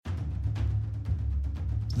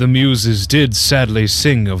The Muses did sadly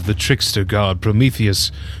sing of the trickster god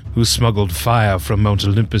Prometheus, who smuggled fire from Mount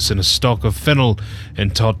Olympus in a stalk of fennel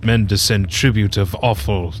and taught men to send tribute of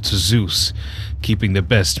offal to Zeus, keeping the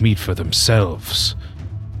best meat for themselves.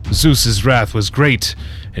 Zeus's wrath was great,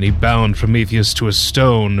 and he bound Prometheus to a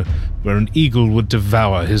stone where an eagle would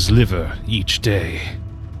devour his liver each day.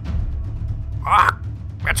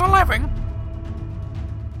 It's a living.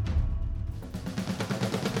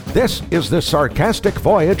 This is the Sarcastic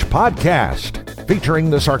Voyage podcast, featuring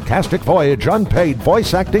the Sarcastic Voyage unpaid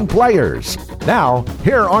voice acting players. Now,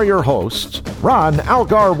 here are your hosts, Ron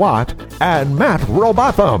Algar Watt and Matt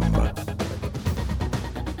Robotham.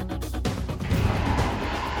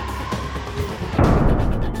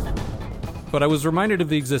 But I was reminded of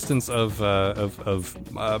the existence of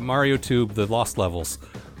Mario Tube, the Lost Levels,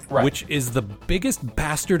 right, which is the biggest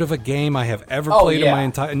bastard of a game I have ever played in my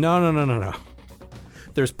entire... No.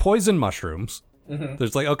 There's poison mushrooms. Mm-hmm.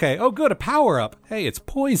 There's like, okay, oh good, a power-up. Hey, it's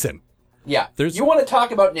poison. Yeah. You want to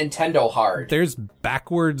talk about Nintendo hard. There's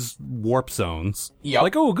backwards warp zones. Yep.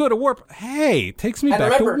 Like, oh good, a warp. Hey, it takes me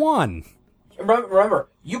back to 1. Remember,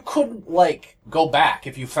 you couldn't, go back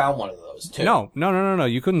if you found one of those, too. No.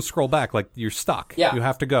 You couldn't scroll back. Like, you're stuck. Yeah. You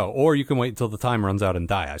have to go. Or you can wait until the time runs out and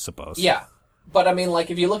die, I suppose. Yeah. But, I mean,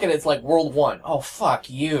 if you look at it, it's like World 1. Oh, fuck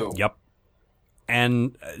you. Yep.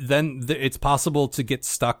 And then it's possible to get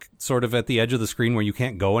stuck sort of at the edge of the screen where you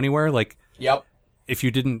can't go anywhere. Yep. If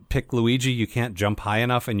you didn't pick Luigi, you can't jump high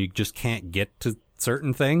enough and you just can't get to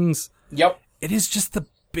certain things. Yep. It is just the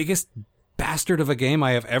biggest bastard of a game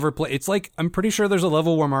I have ever played. It's like, I'm pretty sure there's a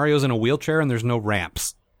level where Mario's in a wheelchair and there's no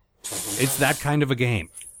ramps. It's that kind of a game.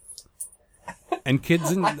 And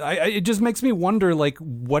kids, it just makes me wonder,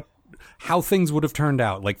 how things would have turned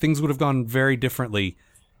out. Things would have gone very differently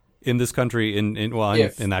in this country, in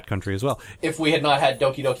that country as well. If we had not had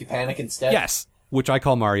Doki Doki Panic instead? Yes, which I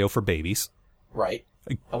call Mario for babies. Right.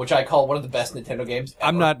 Which I call one of the best Nintendo games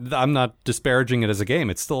ever. I'm not disparaging it as a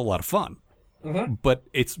game. It's still a lot of fun. Mm-hmm. But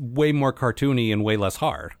it's way more cartoony and way less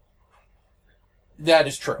hard. That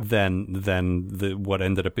is true. Than what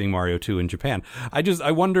ended up being Mario 2 in Japan.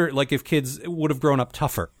 I wonder, if kids would have grown up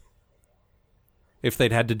tougher. If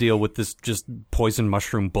they'd had to deal with this just poison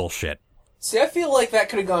mushroom bullshit. See, I feel like that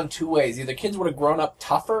could have gone two ways. Either kids would have grown up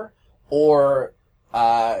tougher, or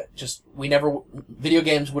video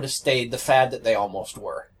games would have stayed the fad that they almost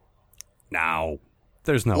were. No,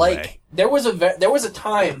 there's no way. There was a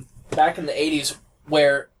time back in the 80s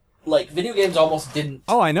where video games almost didn't.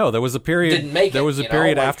 Oh, I know. There was a period. Didn't make it. There was a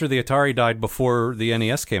period after the Atari died, before the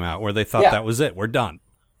NES came out, where they thought that was it. We're done.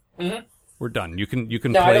 Mm-hmm. We're done. You can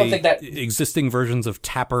play I don't think that... existing versions of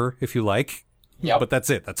Tapper if you like. Yep. But that's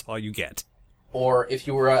it. That's all you get. Or if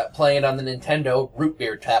you were playing on the Nintendo, Root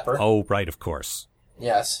Beer Tapper. Oh, right, of course.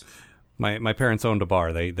 Yes. My parents owned a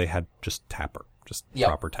bar. They had just Tapper,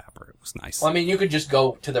 proper Tapper. It was nice. Well, I mean, you could just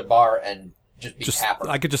go to the bar and just be Tapper.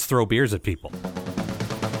 I could just throw beers at people.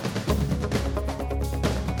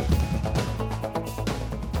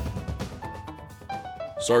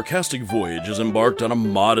 Sarcastic Voyage is embarked on a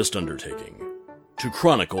modest undertaking to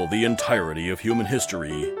chronicle the entirety of human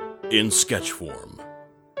history in sketch form.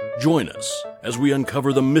 Join us as we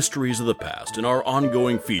uncover the mysteries of the past in our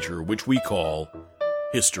ongoing feature, which we call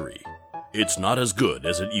History. It's not as good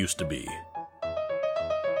as it used to be.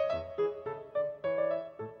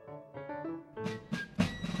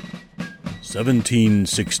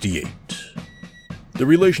 (1768). The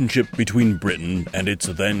relationship between Britain and its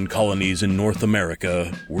then colonies in North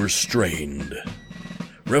America were strained.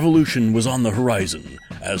 Revolution was on the horizon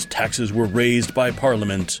as taxes were raised by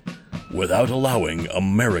Parliament without allowing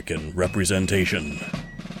American representation.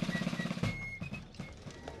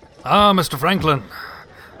 Mr. Franklin,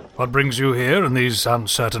 what brings you here in these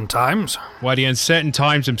uncertain times? Why, the uncertain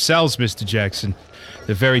times themselves, Mr. Jackson.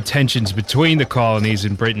 The very tensions between the colonies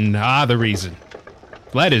and Britain are the reason.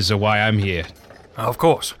 Letters are why I'm here. Of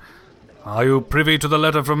course. Are you privy to the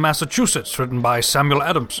letter from Massachusetts written by Samuel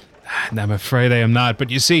Adams? I'm afraid I am not, but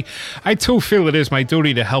you see, I too feel it is my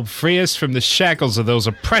duty to help free us from the shackles of those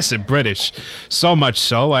oppressive British. So much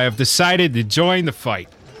so, I have decided to join the fight.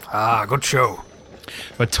 Good show.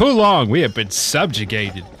 For too long, we have been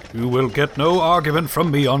subjugated. You will get no argument from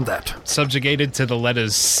me on that. Subjugated to the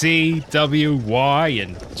letters C, W, Y,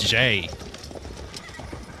 and J.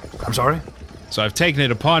 I'm sorry? So I've taken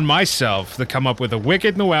it upon myself to come up with a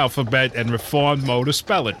wicked new alphabet and reformed mode of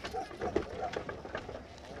spelling.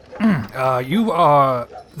 You are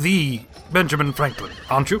the Benjamin Franklin,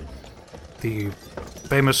 aren't you? The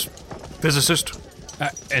famous physicist?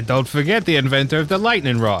 And don't forget the inventor of the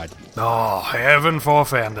lightning rod. Oh, heaven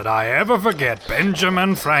forfend that I ever forget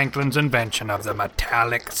Benjamin Franklin's invention of the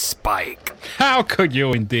metallic spike. How could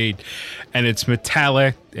you indeed? And it's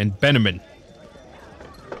metallic and Benjamin.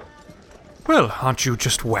 Well, aren't you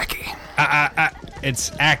just wacky?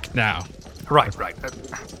 It's act now. Right.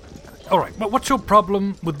 All right, but what's your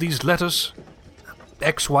problem with these letters?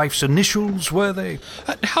 Ex-wife's initials, were they?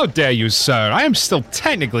 How dare you, sir? I am still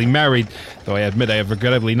technically married, though I admit I have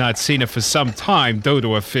regrettably not seen her for some time due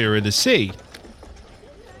to a fear of the sea.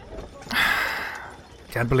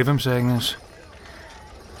 Can't believe I'm saying this.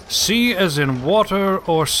 C as in water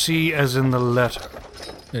or C as in the letter?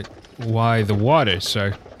 Why the water,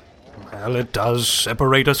 sir? Well, it does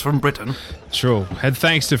separate us from Britain. True. And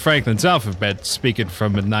thanks to Franklin's alphabet, speaking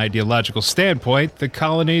from an ideological standpoint, the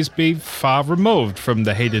colonies be far removed from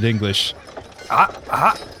the hated English.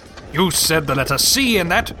 You said the letter C in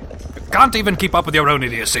that. You can't even keep up with your own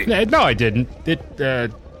idiocy. No, I didn't.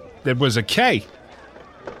 It was a K.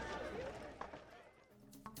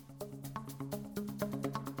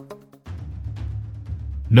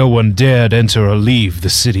 No one dared enter or leave the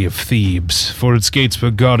city of Thebes, for its gates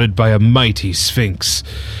were guarded by a mighty sphinx.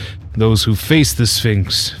 Those who faced the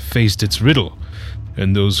sphinx faced its riddle,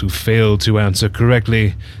 and those who failed to answer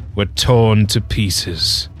correctly were torn to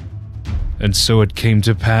pieces. And so it came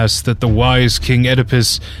to pass that the wise King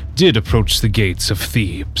Oedipus did approach the gates of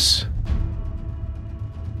Thebes.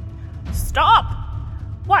 Stop!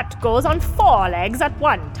 What goes on 4 legs at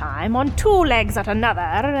one time, on 2 legs at another,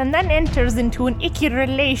 and then enters into an icky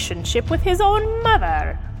relationship with his own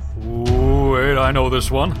mother? Ooh, wait, I know this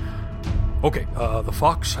one. Okay, the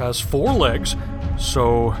fox has 4 legs,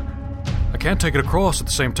 so I can't take it across at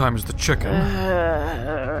the same time as the chicken.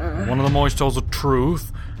 One of them always tells the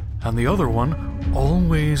truth, and the other one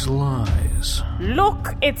always lies.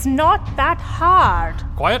 Look, it's not that hard.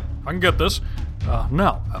 Quiet, I can get this.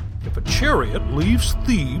 Now, if a chariot leaves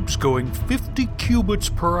Thebes going 50 cubits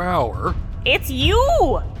per hour... It's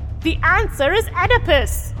you! The answer is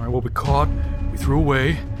Oedipus. All right, well, we caught, we threw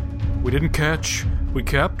away, we didn't catch, we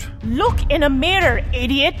kept... Look in a mirror,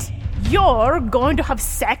 idiot! You're going to have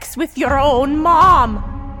sex with your own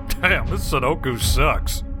mom! Damn, this Sudoku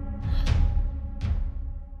sucks.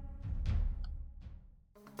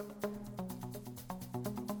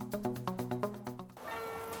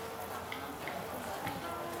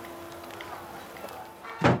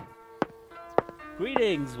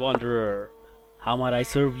 Greetings, Wanderer. How might I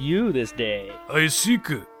serve you this day? I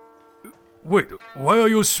seek... Wait, why are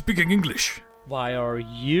you speaking English? Why are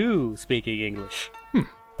you speaking English?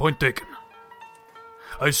 Point taken.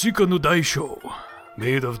 I seek a new daisho,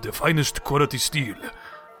 made of the finest quality steel,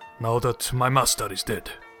 now that my master is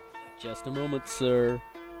dead. Just a moment, sir.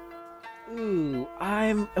 Ooh,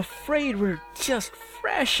 I'm afraid we're just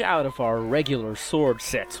fresh out of our regular sword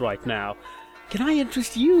sets right now. Can I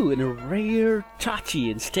interest you in a rare tachi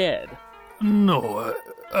instead? No,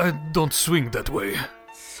 I don't swing that way.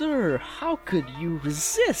 Sir, how could you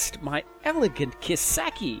resist my elegant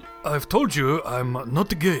kisaki? I've told you I'm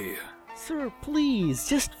not gay. Sir, please,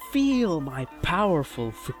 just feel my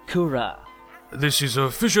powerful fukura. This is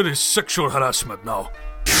officially sexual harassment now.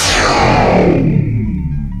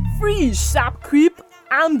 Freeze, sap creep!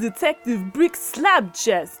 I'm Detective Brick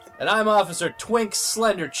Slabchest. And I'm Officer Twink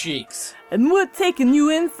Slender Cheeks. And we're taking you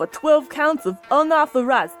in for 12 counts of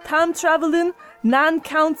unauthorized time traveling, 9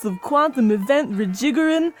 counts of quantum event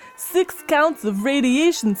rejiggering, 6 counts of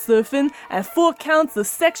radiation surfing, and 4 counts of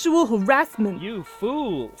sexual harassment. You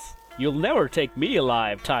fools! You'll never take me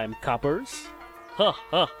alive, time coppers. Ha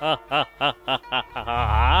ha ha ha ha ha ha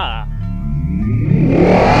ha.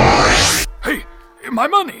 Hey, my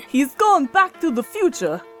money! He's gone back to the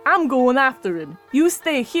future. I'm going after him. You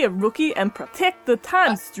stay here, rookie, and protect the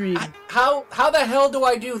time stream. How the hell do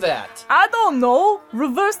I do that? I don't know.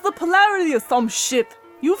 Reverse the polarity or some shit.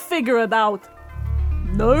 You figure it out.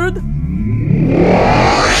 Nerd.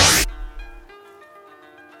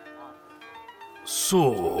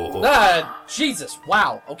 So... Jesus,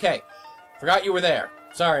 wow, okay. Forgot you were there.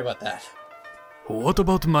 Sorry about that. What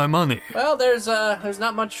about my money? Well, there's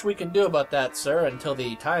not much we can do about that, sir, until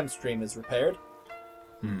the time stream is repaired.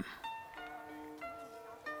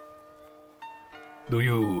 Do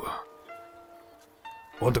you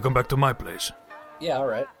want to come back to my place? Yeah,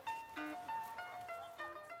 alright.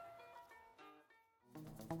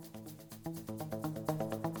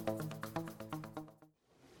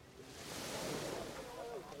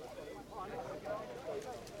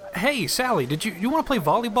 Hey, Sally, you want to play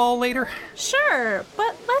volleyball later? Sure,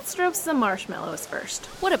 but let's roast some marshmallows first.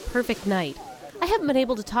 What a perfect night. I haven't been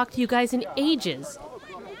able to talk to you guys in ages.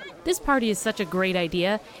 This party is such a great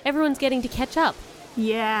idea. Everyone's getting to catch up.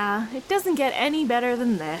 Yeah, it doesn't get any better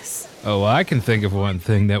than this. Oh, I can think of one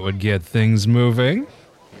thing that would get things moving.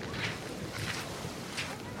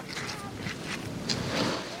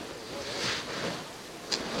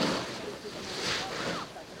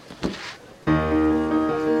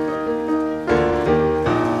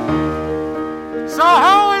 So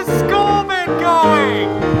how is school been going?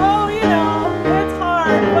 Oh, you know, it's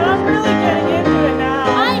hard, but I'm really getting into it now.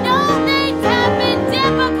 I know things have been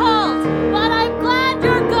difficult, but I'm glad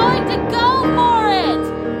you're going to go for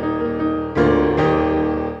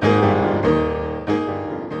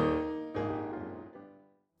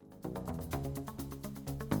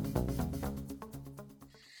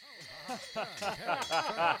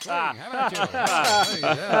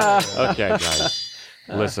Okay, guys.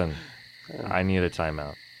 Listen, I need a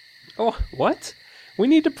timeout. Oh, what? We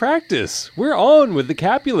need to practice. We're on with the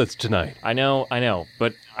Capulets tonight. I know,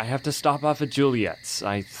 but I have to stop off at Juliet's.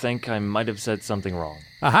 I think I might have said something wrong.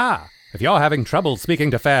 Aha! If you're having trouble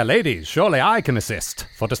speaking to fair ladies, surely I can assist.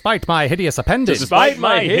 For despite my hideous appendage... Despite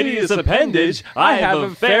my hideous appendage, I have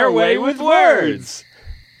a fair way with words!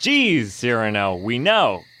 Geez, Cyrano, we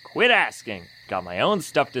know. Quit asking. Got my own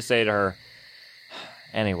stuff to say to her.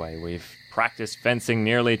 Anyway, we've practiced fencing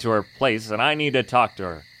nearly to her place, and I need to talk to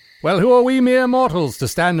her. Well, who are we mere mortals to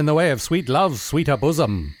stand in the way of sweet love's sweeter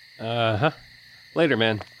bosom? Later,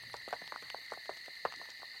 man.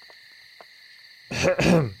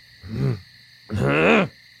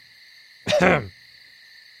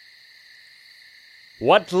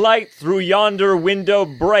 What light through yonder window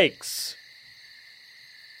breaks?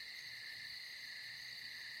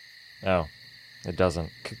 Oh, it doesn't.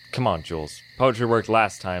 Come on, Jules. Poetry worked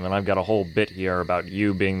last time, and I've got a whole bit here about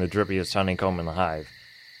you being the drippiest honeycomb in the hive.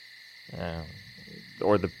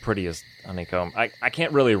 Or the prettiest honeycomb. I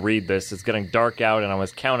can't really read this. It's getting dark out, and I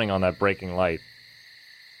was counting on that breaking light.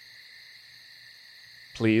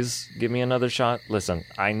 Please, give me another shot. Listen,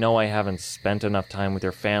 I know I haven't spent enough time with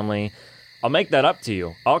your family. I'll make that up to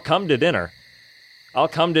you. I'll come to dinner. I'll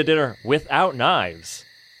come to dinner without knives.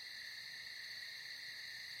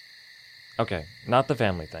 Okay, not the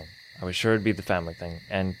family thing. I was sure it'd be the family thing.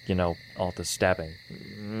 And, all the stabbing.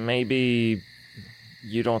 Maybe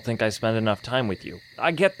you don't think I spend enough time with you.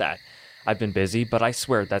 I get that. I've been busy, but I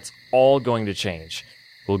swear that's all going to change.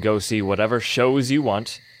 We'll go see whatever shows you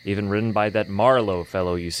want, even written by that Marlowe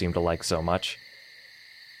fellow you seem to like so much.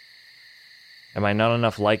 Am I not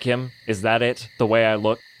enough like him? Is that it? The way I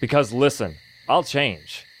look? Because listen, I'll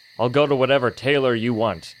change. I'll go to whatever tailor you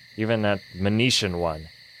want, even that Venetian one.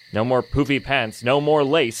 No more poofy pants, no more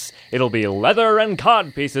lace. It'll be leather and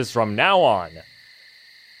cod pieces from now on.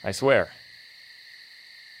 I swear.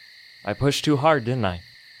 I pushed too hard, didn't I?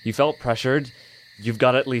 You felt pressured. You've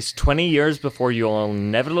got at least 20 years before you'll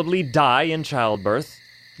inevitably die in childbirth.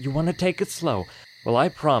 You want to take it slow. Well, I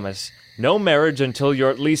promise, no marriage until you're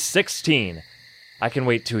at least 16. I can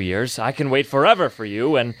wait 2 years. I can wait forever for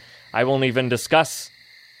you, and I won't even discuss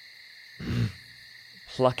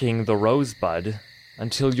plucking the rosebud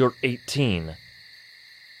until you're 18.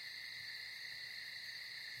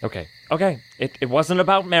 Okay. It wasn't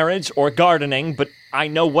about marriage or gardening, but I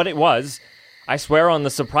know what it was. I swear on the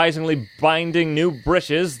surprisingly binding new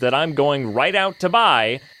breeches that I'm going right out to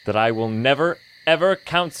buy that I will never, ever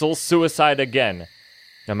counsel suicide again,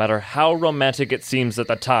 no matter how romantic it seems at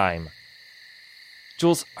the time.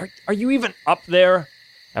 Jules, are you even up there?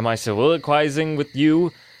 Am I soliloquizing with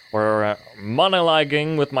you, or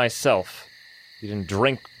monologuing with myself? You didn't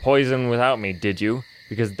drink poison without me, did you?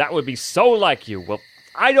 Because that would be so like you. Well,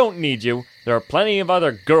 I don't need you. There are plenty of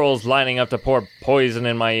other girls lining up to pour poison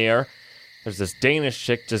in my ear. There's this Danish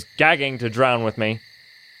chick just gagging to drown with me.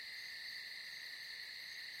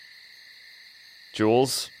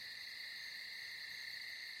 Jules?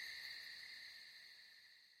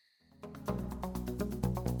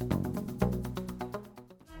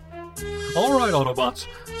 All right, Autobots.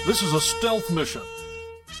 This is a stealth mission.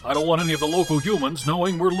 I don't want any of the local humans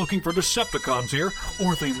knowing we're looking for Decepticons here,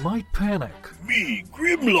 or they might panic. Me,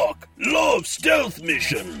 Grimlock, love stealth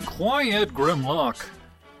mission. Quiet, Grimlock.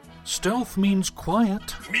 Stealth means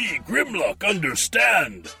quiet. Me, Grimlock,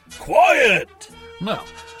 understand. Quiet. Now,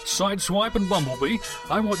 Sideswipe and Bumblebee,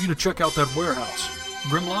 I want you to check out that warehouse.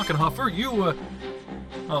 Grimlock and Huffer, you,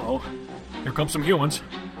 Uh-oh. Here come some humans.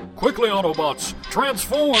 Quickly, Autobots,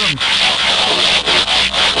 transform!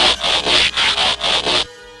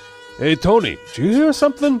 Hey, Tony, did you hear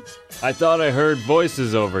something? I thought I heard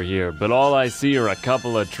voices over here, but all I see are a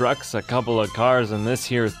couple of trucks, a couple of cars, and this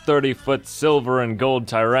here 30-foot silver and gold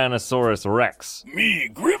Tyrannosaurus Rex. Me,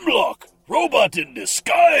 Grimlock, robot in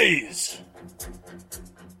disguise.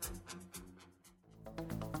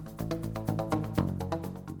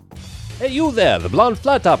 Hey, you there, the blonde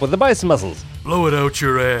flat top with the bicep muscles. Blow it out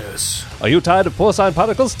your ass. Are you tired of porcine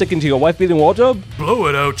particles sticking to your wife-beating wardrobe? Blow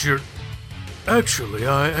it out your... Actually,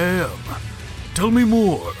 I am. Tell me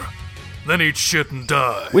more. Then eat shit and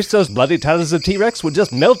die. Wish those bloody talons of T-Rex would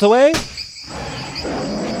just melt away?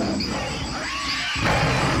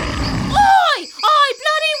 I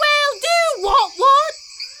bloody well do what?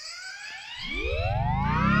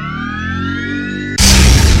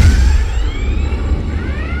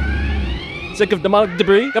 Sick of demonic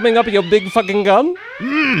debris coming up your big fucking gun?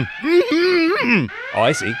 Oh,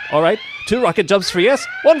 I see. All right. 2 rocket jumps for yes,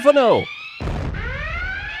 1 for no.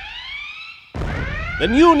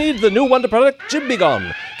 Then you need the new wonder product,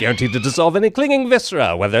 Jibbigon. Guaranteed to dissolve any clinging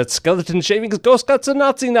viscera, whether it's skeleton shavings, ghost guts, or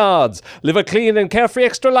Nazi nods. Live a clean and carefree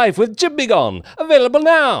extra life with Jibbigon. Available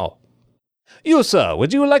now. You, sir,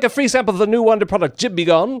 would you like a free sample of the new wonder product,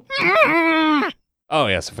 Jibbigon? Oh,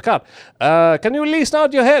 yes, I forgot. Can you at least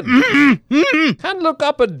nod your head? Can't look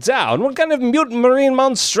up or down. What kind of mutant marine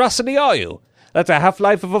monstrosity are you? That's a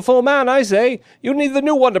half-life of a full man, I say. You need the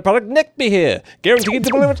new wonder product, Neckby here. Guaranteed to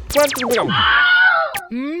deliver...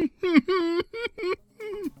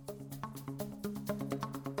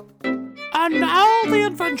 And now the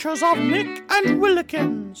adventures of Nick and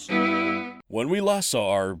Willikins. When we last saw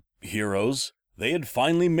our heroes, they had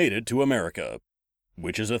finally made it to America,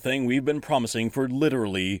 which is a thing we've been promising for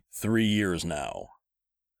literally 3 years now.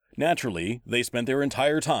 Naturally, they spent their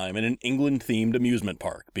entire time in an England-themed amusement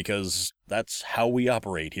park, because that's how we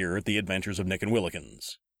operate here at the Adventures of Nick and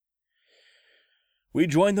Willikins. We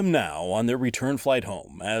join them now on their return flight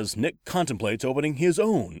home, as Nick contemplates opening his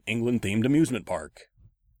own England-themed amusement park.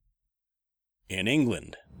 In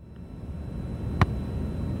England.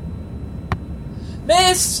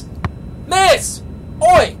 Miss! Miss!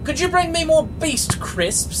 Oi, could you bring me more beast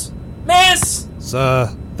crisps? Miss!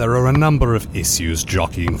 Sir, there are a number of issues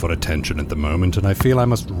jockeying for attention at the moment, and I feel I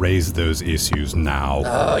must raise those issues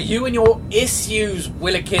now. You and your issues,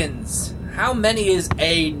 Willikins. How many is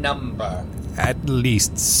a number? At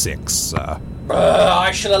least 6, sir.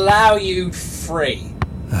 I shall allow you 3.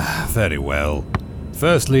 Very well.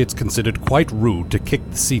 Firstly, it's considered quite rude to kick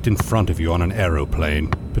the seat in front of you on an aeroplane,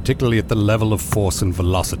 particularly at the level of force and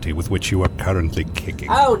velocity with which you are currently kicking.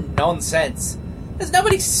 Oh, nonsense. There's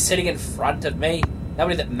nobody sitting in front of me.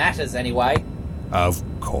 Nobody that matters, anyway. Of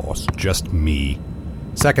course, just me.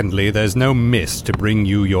 Secondly, there's no miss to bring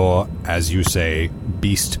you your, as you say,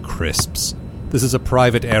 beast crisps. This is a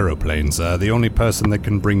private aeroplane, sir. The only person that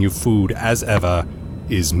can bring you food, as ever,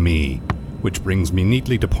 is me. Which brings me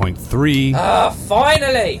neatly to point 3.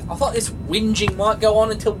 Finally! I thought this whinging might go on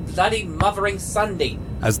until bloody Mothering Sunday.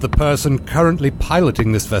 As the person currently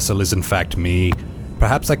piloting this vessel is in fact me,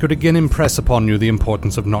 perhaps I could again impress upon you the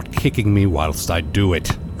importance of not kicking me whilst I do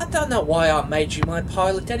it. I don't know why I made you my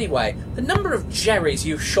pilot anyway. The number of Jerrys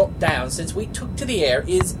you've shot down since we took to the air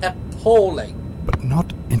is appalling. But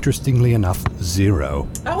not, interestingly enough, 0.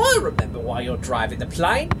 Oh, I remember why you're driving the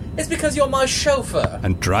plane. It's because you're my chauffeur.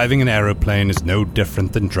 And driving an aeroplane is no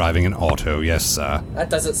different than driving an auto, yes, sir. That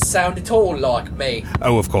doesn't sound at all like me.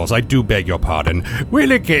 Oh, of course, I do beg your pardon.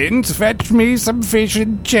 Willikins, fetch me some fish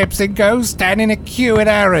and chips and go stand in a queue at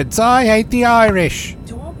Harrods. I hate the Irish.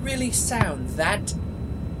 Do I really sound that,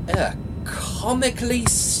 comically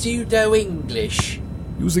pseudo-English?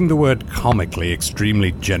 Using the word comically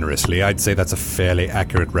extremely generously, I'd say that's a fairly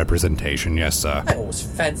accurate representation, yes, sir. I always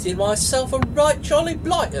fancied myself a right jolly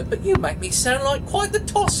blighter, but you make me sound like quite the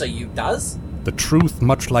tosser, you does. The truth,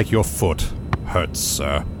 much like your foot, hurts,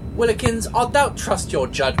 sir. Willikins, I don't trust your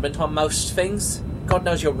judgment on most things. God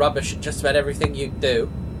knows you're rubbish at just about everything you do.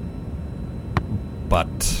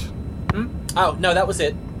 But... Oh, no, that was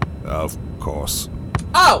it. Of course.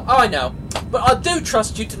 Oh, I know. But I do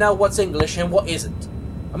trust you to know what's English and what isn't.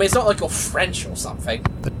 I mean, it's not like you're French or something.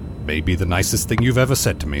 That may be the nicest thing you've ever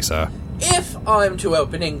said to me, sir. If I'm to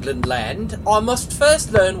open England land, I must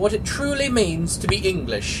first learn what it truly means to be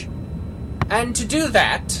English. And to do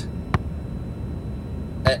that...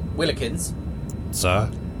 Willikins? Sir?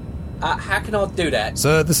 How can I do that?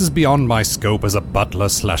 Sir, this is beyond my scope as a butler /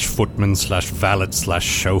 footman / valet /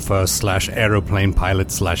 chauffeur / aeroplane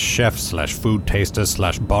pilot / chef / food taster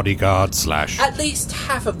 / bodyguard / At least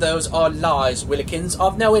half of those are lies, Willikins.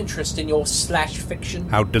 I've no interest in your /fiction.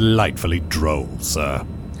 How delightfully droll, sir.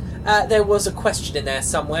 There was a question in there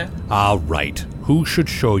somewhere. Ah, right. Who should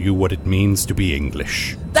show you what it means to be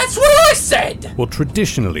English? That's what I said! Well,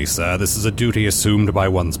 traditionally, sir, this is a duty assumed by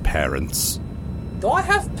one's parents. Do I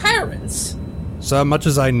have parents? Sir, much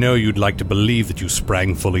as I know you'd like to believe that you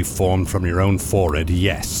sprang fully formed from your own forehead,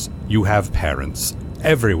 yes, you have parents.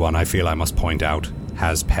 Everyone, I feel I must point out,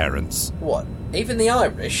 has parents. What, even the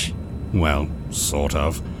Irish? Well, sort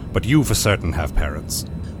of. But you for certain have parents.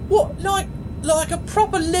 What, like a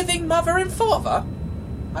proper living mother and father?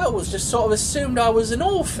 I always just sort of assumed I was an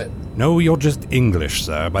orphan. No, you're just English,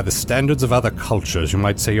 sir. By the standards of other cultures, you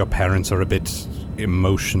might say your parents are a bit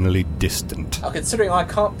emotionally distant. Oh, considering I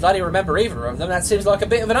can't bloody remember either of them, that seems like a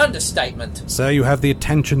bit of an understatement. Sir, you have the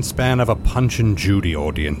attention span of a Punch and Judy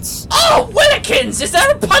audience. Oh, Willikins! Is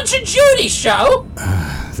there a Punch and Judy show?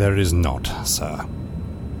 There is not, sir.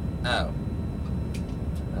 Oh.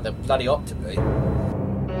 Well, there bloody ought to be.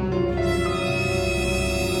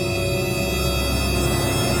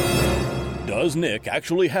 Does Nick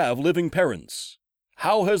actually have living parents?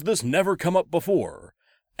 How has this never come up before?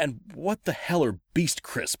 And what the hell are Beast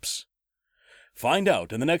Crisps? Find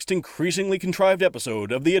out in the next increasingly contrived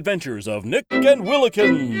episode of The Adventures of Nick and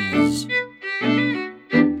Willikins.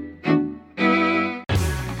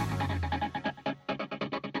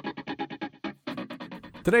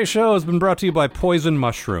 Today's show has been brought to you by Poison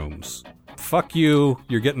Mushrooms. Fuck you,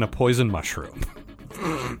 you're getting a poison mushroom.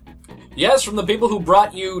 Yes, from the people who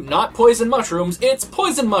brought you not poison mushrooms, it's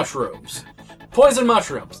poison mushrooms. Poison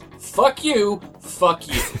mushrooms. Fuck you, fuck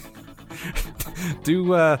you.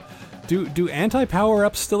 Do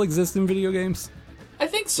anti-power-ups still exist in video games? I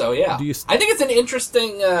think so, yeah. I think it's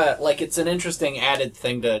an interesting, added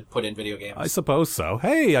thing to put in video games. I suppose so.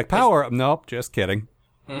 Hey, like power up. Nope, just kidding.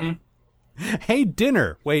 Mm-hmm. Hey,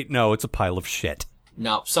 dinner. Wait, no, it's a pile of shit.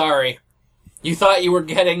 No, sorry. You thought you were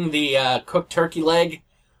getting the cooked turkey leg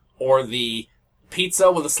or the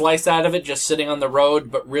pizza with a slice out of it just sitting on the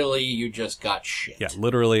road, but really you just got shit. Yeah,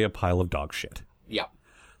 literally a pile of dog shit. Yeah.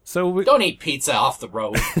 So don't eat pizza off the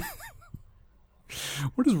road.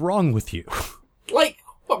 What is wrong with you? Like,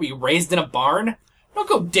 what, were you raised in a barn? Don't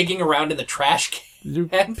go digging around in the trash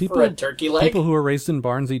can for a turkey leg. People who are raised in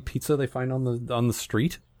barns eat pizza they find on the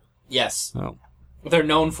street? Yes. Oh. They're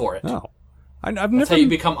known for it. No. That's how you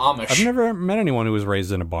become Amish. I've never met anyone who was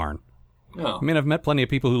raised in a barn. No. I mean, I've met plenty of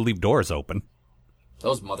people who leave doors open.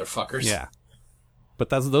 Those motherfuckers. Yeah. But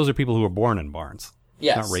those are people who were born in barns.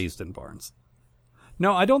 Yes. Not raised in barns.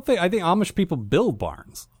 No, I think Amish people build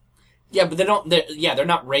barns. Yeah, but they're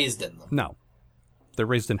not raised in them. No. They're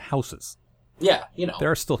raised in houses. Yeah, you know.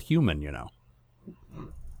 They're still human, you know.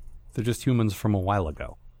 They're just humans from a while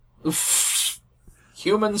ago.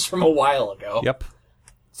 Humans from a while ago. Yep.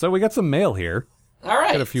 So we got some mail here. All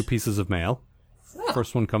right. Got a few pieces of mail. Oh.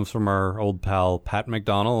 First one comes from our old pal, Pat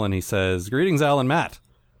McDonnell, and he says, "Greetings, Al and Matt.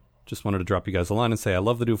 Just wanted to drop you guys a line and say I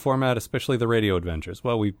love the new format, especially the radio adventures."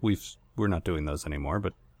 Well, we're not doing those anymore,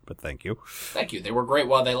 but thank you. Thank you. They were great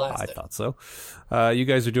while they lasted. I thought so. You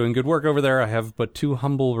guys are doing good work over there. I have but two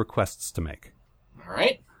humble requests to make. All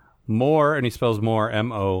right. More, and he spells more,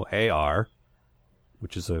 M-O-A-R,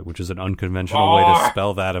 which is an unconventional way to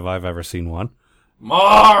spell that if I've ever seen one.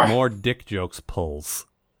 More dick jokes pulls.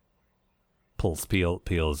 Pulls,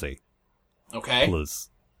 P-L-Z. Okay. Pulls.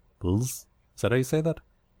 Is that how you say that?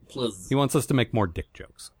 Pulls. He wants us to make more dick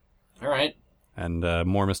jokes. All right. And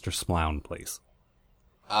more Mr. Splown, please.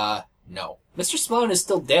 No. Mr. Splown is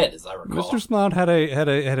still dead, as I recall. Mr. Splown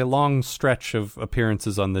had a long stretch of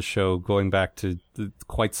appearances on this show going back to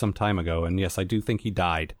quite some time ago, and yes, I do think he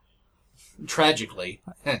died. Tragically.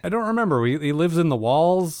 I don't remember. He lives in the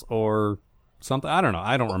walls or something. I don't know.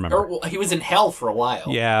 I don't remember. Or he was in hell for a while.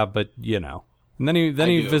 Yeah, but you know. And then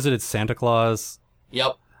he visited Santa Claus.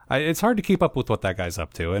 Yep. It's hard to keep up with what that guy's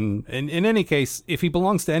up to. And in any case, if he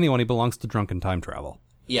belongs to anyone, he belongs to Drunken Time Travel.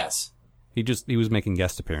 Yes. He was making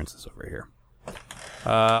guest appearances over here.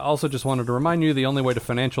 Also just wanted to remind you, the only way to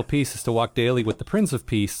financial peace is to walk daily with the Prince of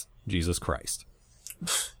Peace, Jesus Christ.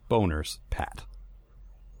 Boners, Pat.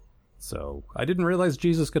 So, I didn't realize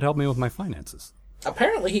Jesus could help me with my finances.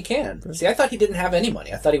 Apparently he can. See, I thought he didn't have any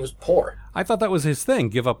money. I thought he was poor. I thought that was his thing,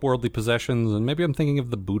 give up worldly possessions, and maybe I'm thinking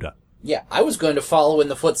of the Buddha. Yeah, I was going to follow in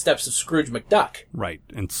the footsteps of Scrooge McDuck. Right,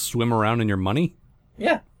 and swim around in your money?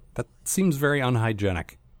 Yeah. That seems very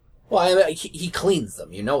unhygienic. Well, he cleans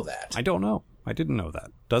them, you know that. I don't know. I didn't know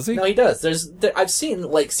that. Does he? No, he does. I've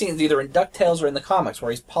seen scenes either in DuckTales or in the comics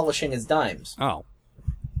where he's polishing his dimes. Oh.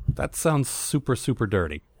 That sounds super, super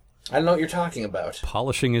dirty. I don't know what you're talking about.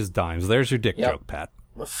 Polishing his dimes. There's your dick joke, Pat.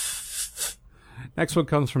 Next one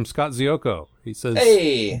comes from Scott Zioko. He says,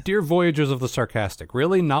 "Hey, Dear Voyagers of the Sarcastic,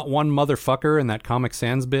 really? Not one motherfucker in that Comic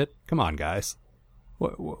Sans bit? Come on, guys.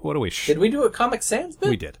 What are we... Did we do a Comic Sans bit?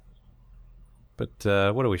 We did.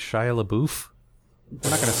 But, what are we, Shia LaBeouf? We're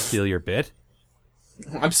not going to steal your bit.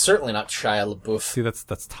 I'm certainly not Shia LaBeouf. See,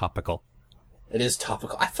 that's topical. It is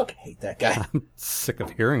topical. I fucking hate that guy. I'm sick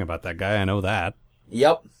of hearing about that guy. I know that.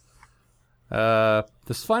 Yep.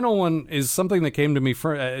 This final one is something that came to me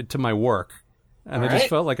to my work. And I just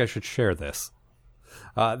felt like I should share this.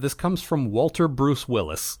 This comes from Walter Bruce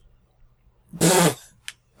Willis.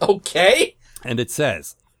 Okay. And it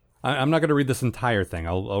says, I'm not going to read this entire thing.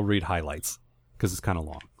 I'll read highlights because it's kind of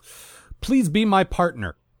long. Please be my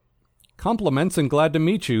partner. Compliments and glad to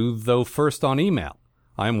meet you, though first on email.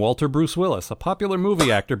 I am Walter Bruce Willis, a popular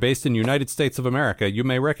movie actor based in the United States of America. You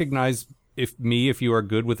may recognize me if you are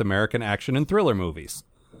good with American action and thriller movies.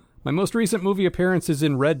 My most recent movie appearance is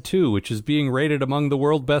in Red 2, which is being rated among the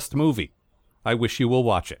world's best movie. I wish you will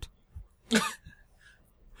watch it.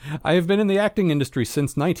 I have been in the acting industry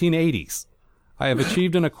since 1980s. I have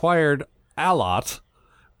achieved and acquired a lot,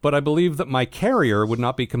 but I believe that my career would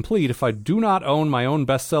not be complete if I do not own my own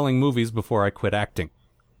best-selling movies before I quit acting.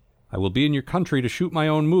 I will be in your country to shoot my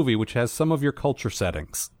own movie, which has some of your culture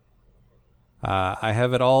settings. I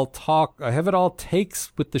have it all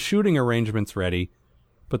takes with the shooting arrangements ready,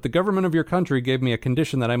 but the government of your country gave me a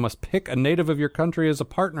condition that I must pick a native of your country as a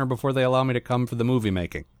partner before they allow me to come for the movie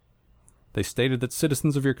making. They stated that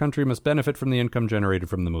citizens of your country must benefit from the income generated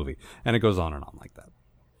from the movie. And it goes on and on like that.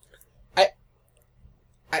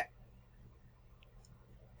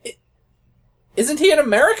 Isn't he an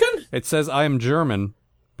American? It says, I am German,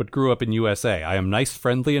 but grew up in USA. I am nice,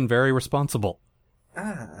 friendly, and very responsible.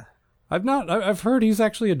 I've heard he's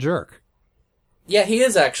actually a jerk. Yeah, he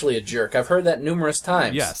is actually a jerk. I've heard that numerous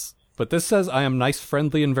times. Yes, but this says, I am nice,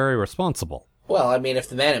 friendly, and very responsible. Well, I mean, if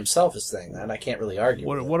the man himself is saying that, I can't really argue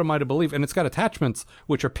with it. What am I to believe? And it's got attachments,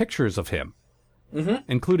 which are pictures of him,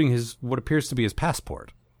 including what appears to be his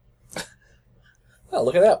passport. Oh,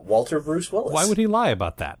 look at that. Walter Bruce Willis. Why would he lie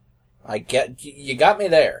about that? You got me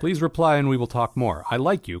there. Please reply and we will talk more. I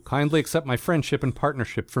like you. Kindly accept my friendship and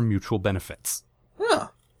partnership for mutual benefits. Huh.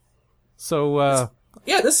 So,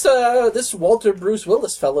 this Walter Bruce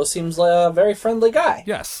Willis fellow seems like a very friendly guy.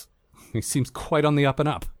 Yes. He seems quite on the up and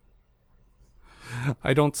up.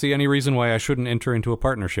 I don't see any reason why I shouldn't enter into a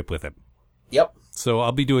partnership with him. Yep. So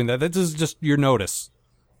I'll be doing that. This is just your notice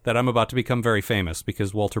that I'm about to become very famous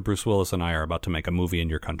because Walter Bruce Willis and I are about to make a movie in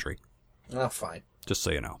your country. Oh, fine. Just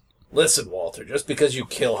so you know. Listen, Walter, just because you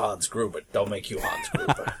kill Hans Gruber, don't make you Hans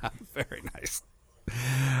Gruber. Very nice.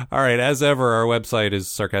 All right, as ever, our website is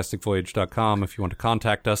sarcasticvoyage.com. If you want to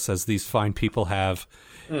contact us, as these fine people have,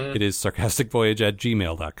 it is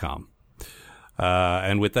sarcasticvoyage@gmail.com.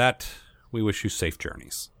 And with that, we wish you safe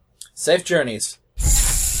journeys. Safe journeys.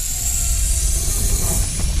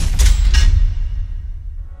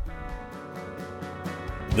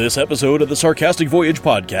 This episode of the Sarcastic Voyage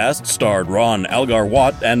podcast starred Ron Algar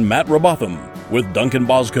Watt and Matt Robotham, with Duncan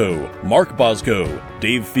Bosco, Mark Bosco,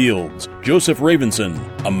 Dave Fields, Joseph Ravenson,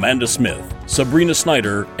 Amanda Smith, Sabrina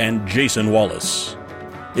Snyder, and Jason Wallace.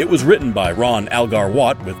 It was written by Ron Algar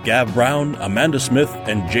Watt with Gav Brown, Amanda Smith,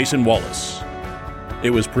 and Jason Wallace.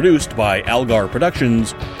 It was produced by Algar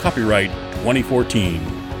Productions, copyright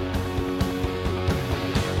 2014.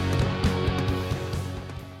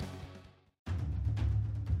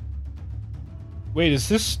 Wait, is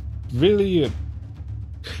this really a...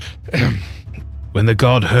 When the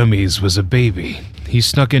god Hermes was a baby, he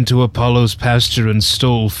snuck into Apollo's pasture and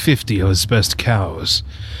stole 50 of his best cows.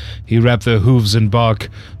 He wrapped their hooves in bark,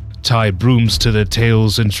 tied brooms to their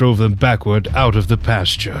tails, and drove them backward out of the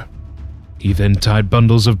pasture. He then tied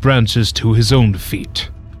bundles of branches to his own feet.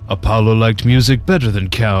 Apollo liked music better than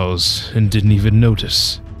cows, and didn't even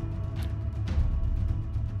notice.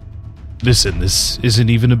 Listen, this isn't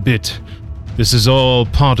even a bit. This is all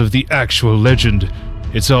part of the actual legend.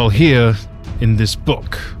 It's all here in this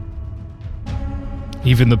book.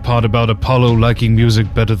 Even the part about Apollo liking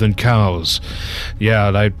music better than cows. Yeah,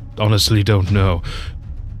 I honestly don't know.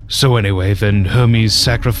 So anyway, then Hermes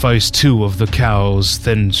sacrificed 2 of the cows,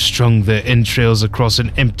 then strung their entrails across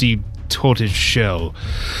an empty tortoise shell.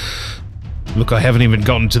 Look, I haven't even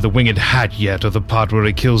gotten to the winged hat yet, or the part where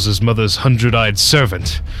he kills his mother's 100-eyed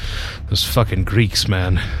servant. Those fucking Greeks,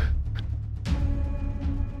 man.